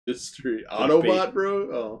History. Autobot,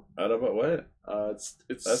 bro? Oh. Autobot what?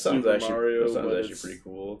 It's that sounds Super actually Mario, that sounds but actually pretty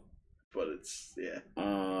cool. But it's yeah.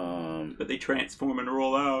 But they transform and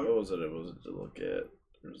roll out. What was it? It was to look at.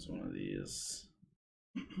 There's one of these.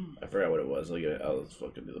 I forgot what it was. I'll just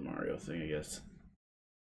fucking do the Mario thing, I guess.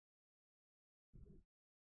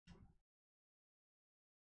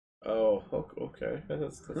 Oh, okay.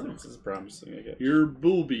 That's promising, I guess. You're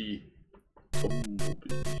Bulby.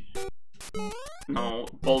 No,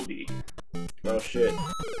 Bulby. Oh shit.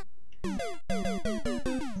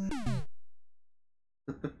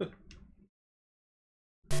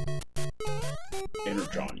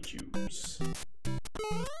 Energon cubes.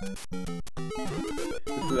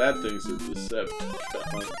 That thing's a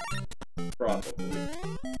Decepticon. Probably.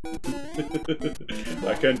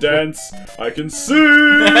 I can dance. I can sing.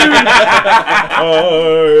 I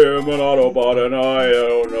am an Autobot and I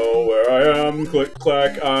don't know where I am. Click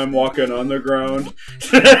clack. I'm walking on the ground.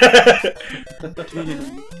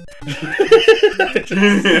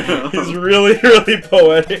 He's really, really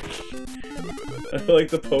poetic. I like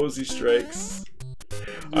the pose he strikes.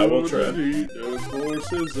 I will try. The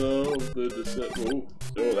forces of the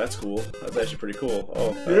Oh, that's cool. That's actually pretty cool.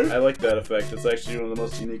 Oh, I like that effect. It's actually one of the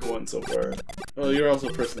most unique ones so far. Oh, you're also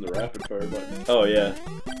pressing the rapid fire button. Oh, yeah.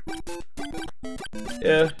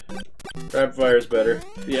 Yeah. Rapid fire is better.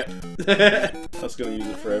 Yeah. I was gonna use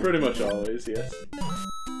it forever. Pretty much always, yes.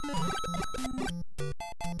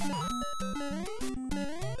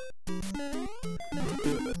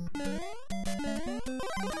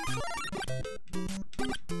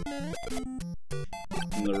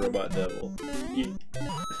 I'm the robot devil.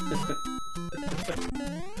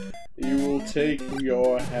 You will take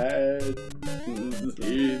your hand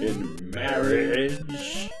in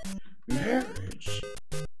marriage. Marriage.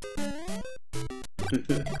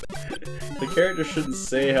 The character shouldn't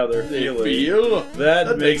say how they're feeling.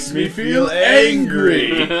 That makes me feel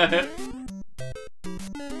angry.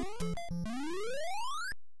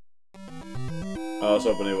 I was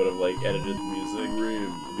hoping they would have like edited the music.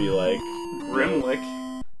 Be like Grimlick.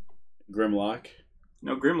 Grimlock.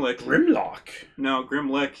 No, Grimlick. Grimlock. No,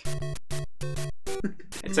 Grimlick.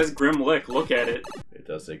 It says Grimlick. Look at it. It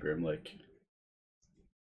does say Grimlick.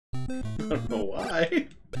 I don't know why.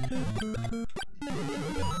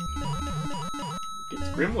 It's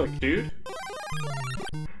Grimlick, dude.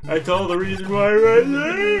 That's all the reason why right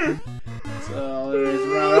there. So there's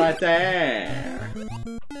right there.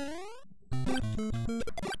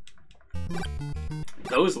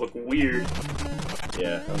 Those look weird.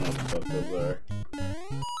 Yeah, I don't know what the fuck those are.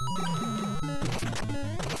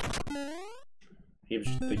 He was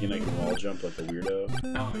thinking I can wall jump like a weirdo.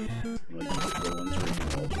 Oh yeah. Like the ones where you can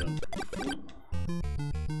wall jump.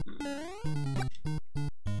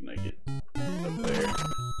 Can I get up there?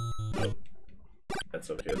 Nope. That's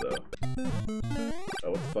okay though.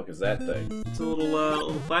 Oh, what the fuck is that thing? It's a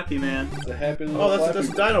little flappy man. It's a happy little Oh, that's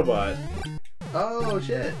a Dinobot. Oh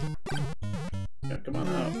shit. Yeah, come on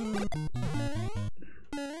out.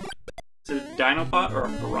 Is it a Dinobot or a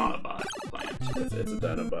Piranhabot plant? It's a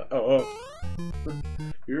Dinobot. Oh.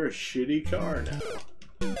 You're a shitty car now.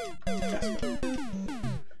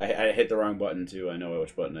 I hit the wrong button too. I know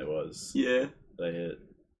which button it was. Yeah. That I hit.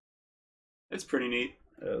 It's pretty neat.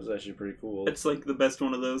 That was actually pretty cool. It's like the best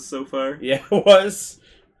one of those so far. Yeah, it was.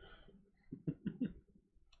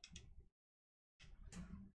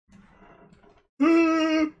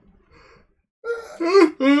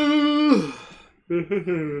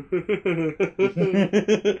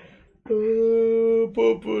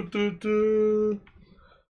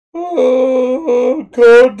 Oh,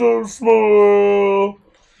 kind of small.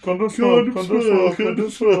 Kind of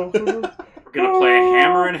small. We're gonna play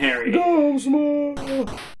Hammer and Harry.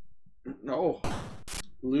 No.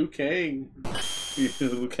 Liu Kang.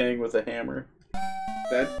 Liu Kang with a hammer.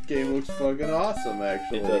 That game looks fucking awesome,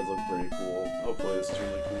 actually. It does look pretty cool. Hopefully it's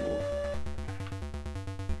really cool.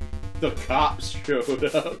 The cops showed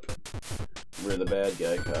up. We're the bad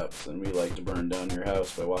guy cops, and we like to burn down your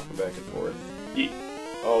house by walking back and forth. Yeah.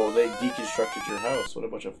 Oh, they deconstructed your house. What a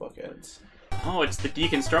bunch of fuckheads. Oh, it's the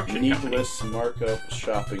deconstruction company. Needless markup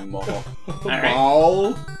shopping mall. Alright.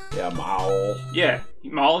 Mall? Yeah, mall. Yeah,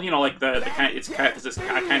 mall. You know, like the kind. It's this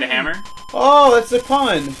kind of hammer. Oh, that's a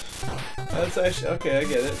pun. That's actually okay. I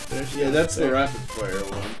get it. Yeah, that's the rapid fire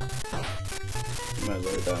one. You might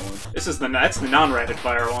look at that one. That's the non-rapid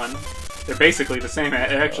fire one. They're basically the same.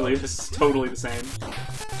 Actually, this is totally the same.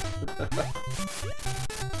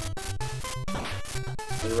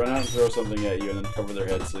 They run out and throw something at you, and then cover their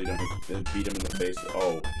head so you don't beat them in the face.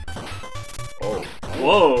 Oh. Oh.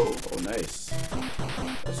 Whoa. Oh, nice.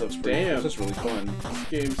 That's stuff's pretty. Damn. This is really fun. This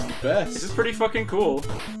game's the best. This is pretty fucking cool.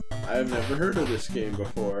 I've never heard of this game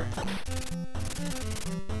before.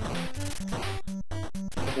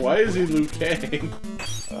 Why is he Liu Kang?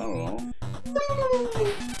 I don't know.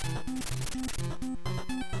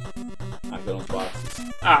 Knock down those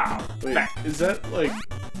boxes. Ah, Wait, back. is that like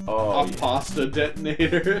Oh, a pasta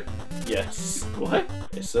detonator? yes. What?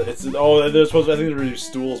 It's oh, they're supposed to, I think they're be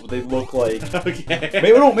stools, but they look like. Okay.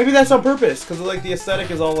 Maybe no, maybe that's on purpose because like the aesthetic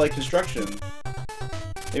is all like construction.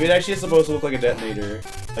 Maybe it actually is supposed to look like a detonator.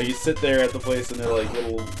 Like you sit there at the place and they're like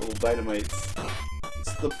little dynamites.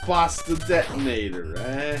 It's the pasta detonator,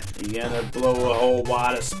 eh? You're gonna blow a whole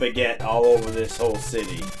wad of spaghetti all over this whole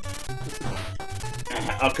city.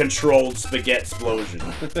 A controlled spaghetti explosion.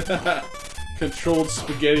 Controlled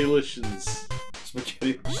spaghetti-litions.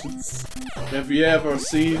 Spaghetti-litions. Have you ever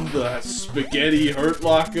seen the Spaghetti Hurt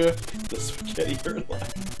Locker? The spaghetti hurt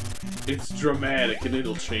life. It's dramatic and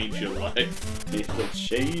it'll change your life. It'll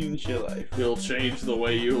change your life. It'll change the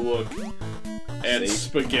way you look at See?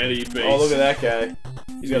 spaghetti base. Oh, look at that guy.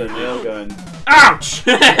 He's got a nail gun. Ouch!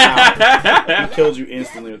 Ow. He killed you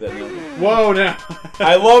instantly with that nail gun. Whoa, now!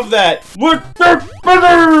 I love that! Look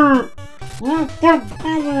better!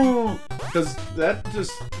 Because that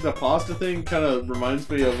just, the pasta thing kind of reminds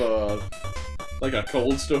me of like a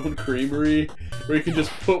Cold Stone Creamery, where you can just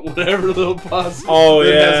put whatever little pasta. Oh, that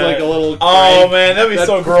yeah. has like a little Oh, crank. man, that'd be That-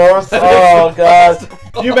 so gross. Oh, God.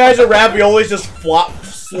 Can you imagine raviolis just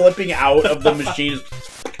slipping out of the machine?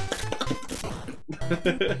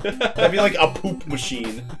 That'd be like a poop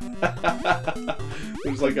machine.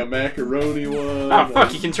 There's like a macaroni one. Oh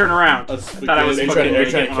fuck! You can turn around. A I thought I was Are you fucking trying gonna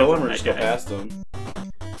to get kill one him of or them just that go guy. past him?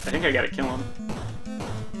 I think I gotta kill him.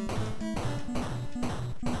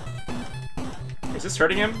 Is this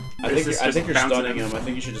hurting him? I Or is think this I just think you're bouncing stunning him. I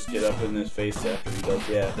think you should just get up in his face after he does.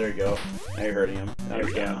 Yeah, there you go. Now you're hurting him. Now There he's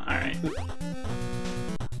we go. down. Alright.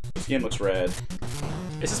 This game looks rad.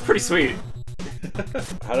 This is pretty sweet.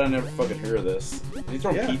 How did I never fucking hear of this? Did he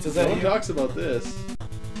throw Yeah, pizzas no at one you? talks about this.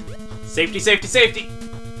 Safety, safety, safety!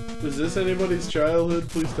 Was this anybody's childhood?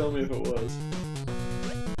 Please tell me if it was.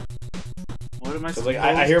 What am I Because supposed like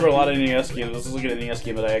I hear to about a lot do? of NES games. This is like an NES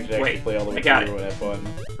game that I actually Wait, play all the way I got through it. and have fun.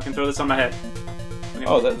 I can throw this on my head.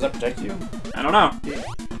 Oh, does that protect you? I don't know.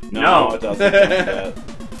 No, it doesn't. Don't do that.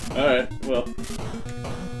 Alright, well.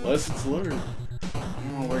 Lessons learned. I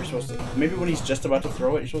don't know where you're supposed to. Maybe when he's just about to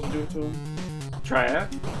throw it, you're supposed to do it to him. Try it.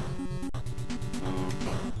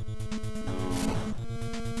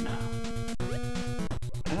 No.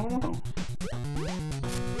 I don't know.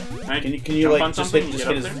 Can I Can you jump like on just something hit and just get hit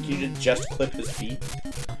up his? there? Can you just clip his feet?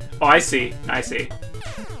 Oh, I see. I see.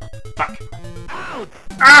 Fuck.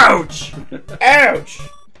 Ouch! Ouch!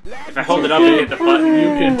 If I hold it up and hit the button, You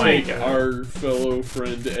can like, take our fellow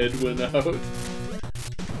friend Edwin out.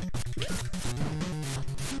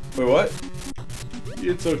 Wait, what?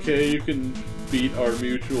 It's okay, you can beat our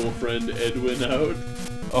mutual friend Edwin out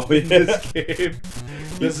Oh in yeah. this game.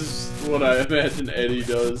 This is what I imagine Eddie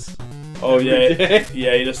does. Oh every yeah. day.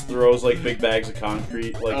 Yeah, he just throws like big bags of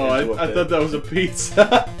concrete like Oh, into a I pit. thought that was a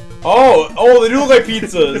pizza. Oh, they do look like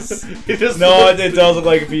pizzas. It just No, looks- it does look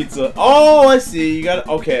like a pizza. Oh, I see. You got it.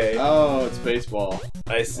 Okay. Oh, it's baseball.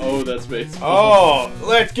 I see. Oh, that's baseball. Oh,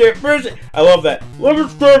 let's get busy. I love that.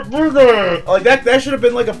 Let's get busy. Like that should have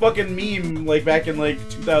been like a fucking meme like back in like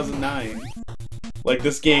 2009. Like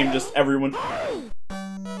this game just everyone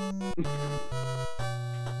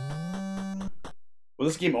Was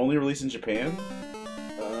this game only released in Japan?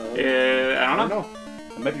 I don't know.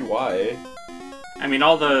 That might be why. I mean,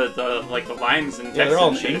 all the like the lines and text Yeah, they're all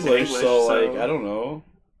and in shit is English, so like I don't know.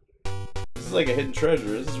 This is like a hidden treasure.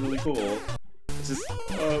 This is really cool. This is,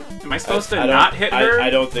 am I supposed to I don't- not hit her? I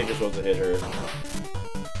don't think you're supposed to hit her.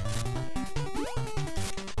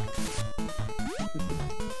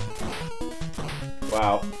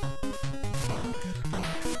 Wow.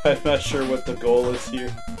 I'm not sure what the goal is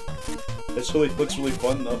here. This really looks really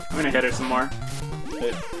fun though. I'm gonna hit her some more.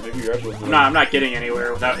 Hey, maybe you are supposed to. No, I'm not getting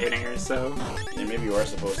anywhere without hitting her, so... Yeah, maybe you are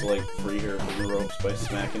supposed to like free her from the ropes by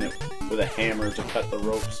smacking it with a hammer to cut the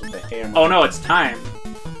ropes with a hammer. Oh no, it's time.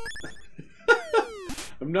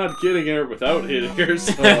 I'm not getting her without hitting her,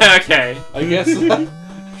 so Okay. I guess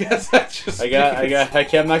I just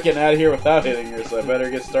I'm not getting out of here without hitting her, so I better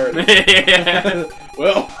get started.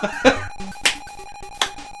 Well,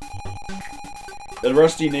 The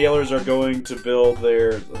Rusty Nailers are going to build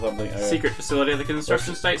their something. Secret facility of the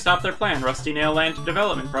construction site stopped their plan. Rusty Nail Land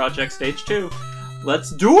Development Project Stage 2.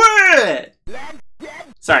 Let's do it!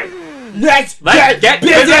 Sorry. Let's get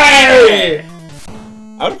busy! I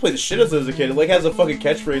would have played the shit out of this as a kid. It like has a fucking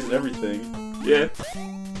catchphrase and everything. Yeah.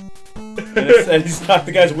 and he's knocked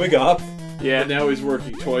the guy's wig off. Yeah. And now he's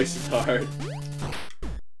working twice as hard.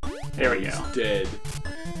 There we go. He's dead.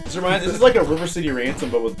 This is like a River City Ransom,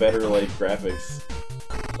 but with better like graphics.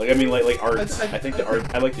 Like I mean, like art. I think the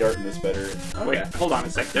art. I like the art in this better. Okay. Wait, hold on a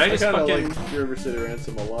sec. Did I just fucking like River City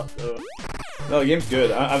Ransom a lot though. No, the game's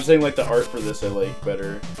good. I'm saying like the art for this I like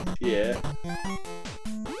better. Yeah.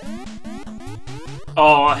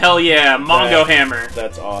 Oh hell yeah, Mongo Hammer.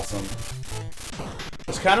 That's awesome.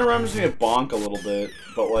 This kind of reminds me of Bonk a little bit,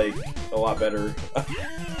 but like a lot better.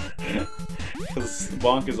 Because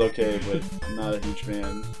Bonk is okay, but not a huge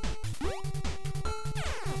fan.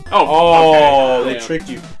 Oh, okay. They Damn. tricked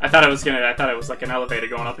you. I thought it was like an elevator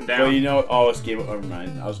going up and down. Well, you know, oh, it's game. Never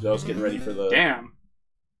mind. I was getting ready for the. Damn.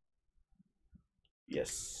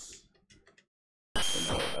 Yes.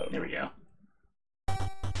 There we go.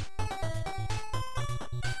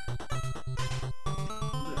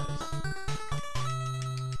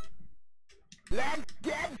 Let's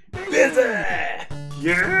get busy.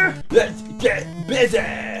 Yeah. Let's get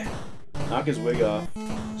busy. Knock his wig off,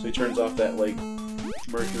 so he turns off that like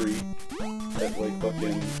mercury, that like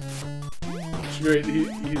fucking. It's great.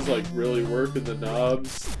 He's like really working the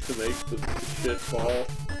knobs to make the shit fall.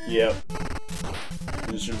 Yep.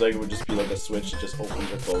 It seems like it would just be like a switch that just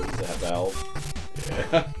opens or closes that valve.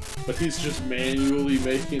 Yeah. But he's just manually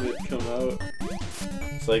making it come out.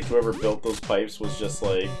 It's like whoever built those pipes was just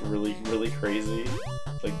like really, really crazy.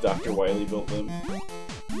 Like Dr. Wily built them.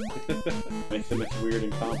 Make them as weird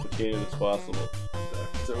and complicated as possible.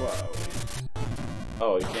 So wow.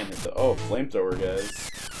 Oh, you can't hit the flamethrower, guys.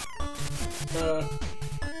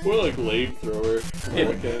 More like flamethrower.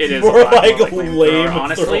 It is More a lot like flamethrower. lame.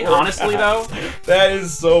 Honestly though, That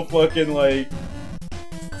is so fucking like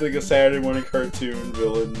it's like a Saturday morning cartoon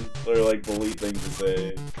villain or like bully thing to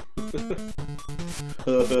say.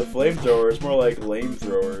 Flamethrower is more like lame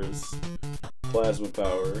throwers. Plasma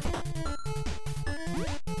power.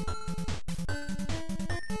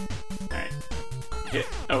 alright.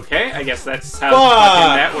 Okay, I guess that's how Fuck!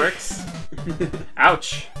 fucking that works.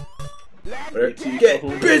 Ouch. Get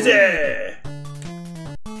busy!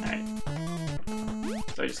 Alright.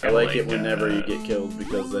 So I just I gotta like it whenever you get killed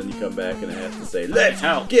because then you come back and it has to say, "Let's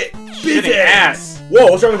hell? get Shitting busy!" ass! Whoa,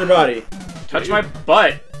 what's wrong with your body? Touch my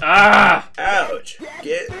butt! Ah! Ouch!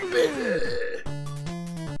 Get busy!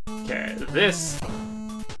 Okay, this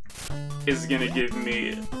is gonna give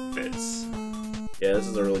me fits. Yeah, this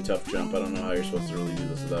is a really tough jump. I don't know how you're supposed to really do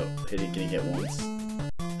this without getting hit once.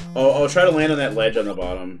 Oh, try to land on that ledge on the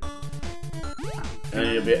bottom. And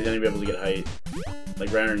then you'll be able to get height.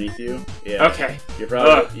 Like right underneath you. Yeah. Okay. You're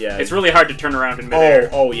probably yeah. It's really hard to turn around in midair.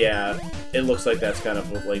 Oh yeah. It looks like that's kind of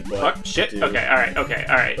like butt. Fuck, shit. Dude. Okay, alright.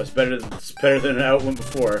 But it's better than an out one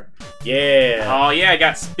before. Yeah. Oh yeah, I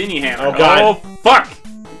got spinny hammer. Oh, God. Oh fuck!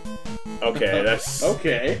 Okay, that's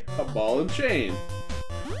Okay, a ball and chain.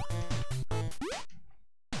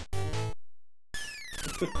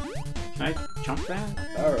 Can I jump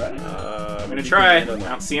that? Alright. I'm gonna try. I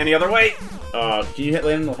don't see any other way. Can you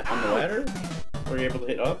land on the ladder? Were you able to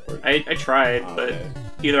hit up? Or? I tried, Oh, but okay.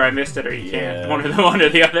 either I missed it or you Yeah. can't. One or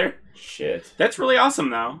the other. Shit. That's really awesome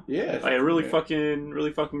though. Yeah. Like really yeah.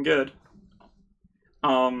 fucking good.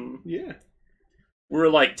 Yeah. We're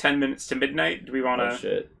like 10 minutes to midnight. Do we want Oh to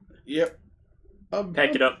shit. Yep.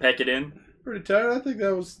 pack it up, pack it in? Pretty tired. I think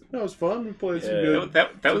that was fun. We played some Yeah. good.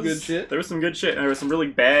 That some was good shit. There was some good shit, and there was some really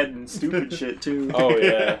bad and stupid shit too. Oh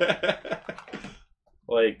yeah.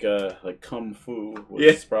 Like Kung Fu was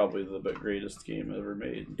Yeah. probably the greatest game ever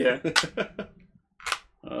made. Yeah.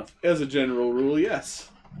 As a general rule, yes.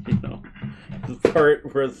 You know, the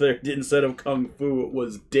part where instead of Kung Fu it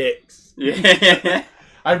was dicks. Yeah.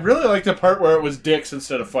 I really like the part where it was dicks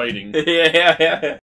instead of fighting. Yeah.